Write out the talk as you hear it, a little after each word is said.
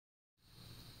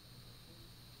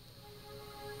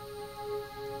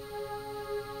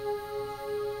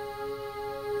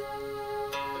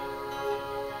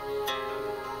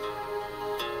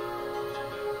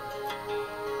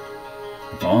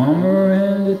farmer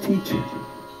and a teacher,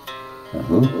 a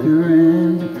hooker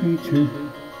and a preacher,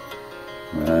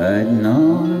 riding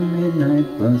on a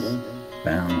midnight bus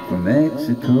bound for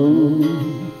Mexico.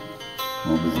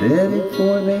 One was headed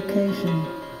for vacation,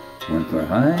 one for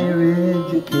higher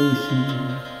education.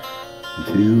 The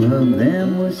two of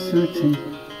them were searching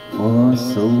for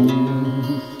lost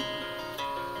souls.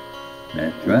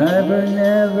 That driver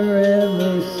never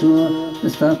ever saw the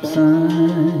stop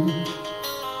sign.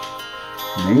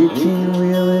 An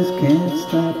 18-wheelers can't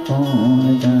stop on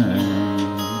a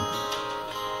dime.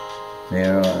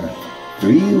 There are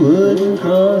 3 wooden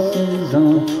crosses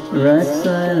on the right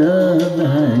side of the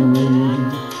highway.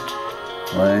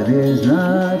 Why there's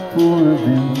not 4 of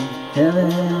them,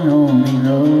 heaven only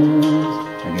knows.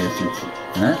 I guess it's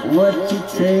not what you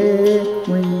take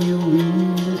when you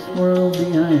leave this world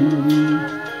behind you.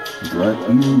 It's what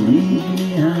you leave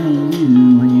behind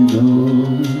you when you go.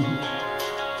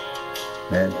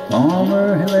 That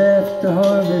farmer had left to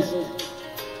harvest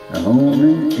a home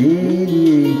in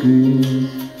 80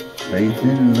 acres. Faith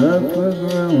and love for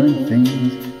growing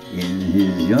things in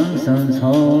his young son's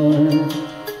heart.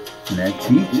 And that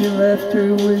teacher left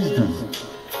her wisdom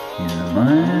in the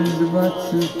minds of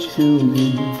lots of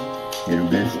children. Did her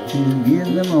best to give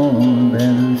them all a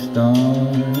better start.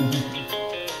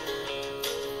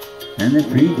 And the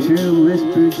preacher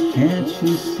whispered, "Can't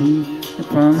you see the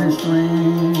promised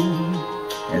land?"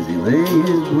 as he lay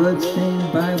his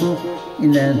blood-stained Bible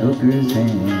in that hooker's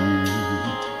hand.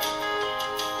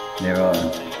 There are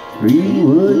 3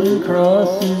 wooden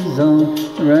crosses on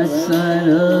the right side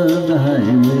of the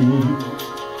highway.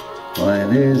 Why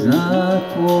there's not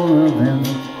 4 of them,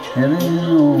 heaven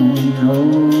only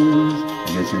knows. I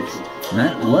guess it's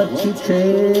not what you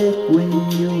take when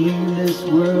you leave this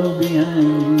world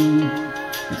behind you.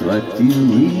 It's what you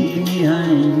leave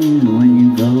behind you when you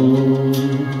go.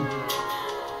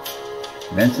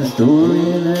 That's the story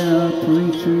that our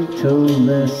preacher told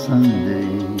last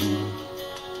Sunday,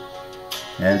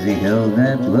 as he held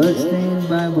that bloodstained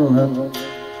Bible up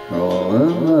for all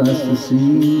of us to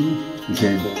see. He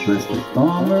said, "Bless the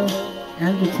farmer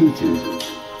and the teacher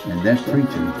and that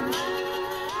preacher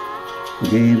who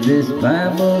gave this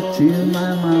Bible to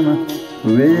my mama,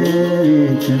 read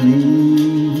it to me."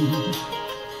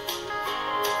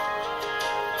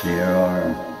 There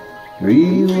are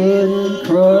 3 wooden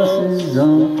crosses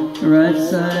on the right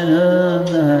side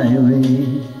of the highway.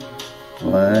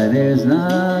 Why there's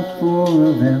not 4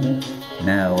 of them,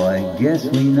 now I guess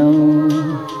we know.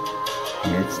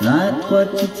 It's not what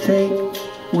you take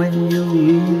when you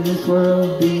leave this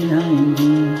world behind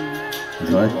you.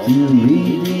 It's what you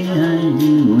leave behind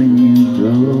you when you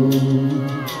go.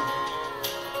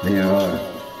 There are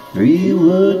 3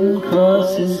 wooden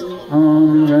crosses on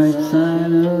the right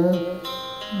side of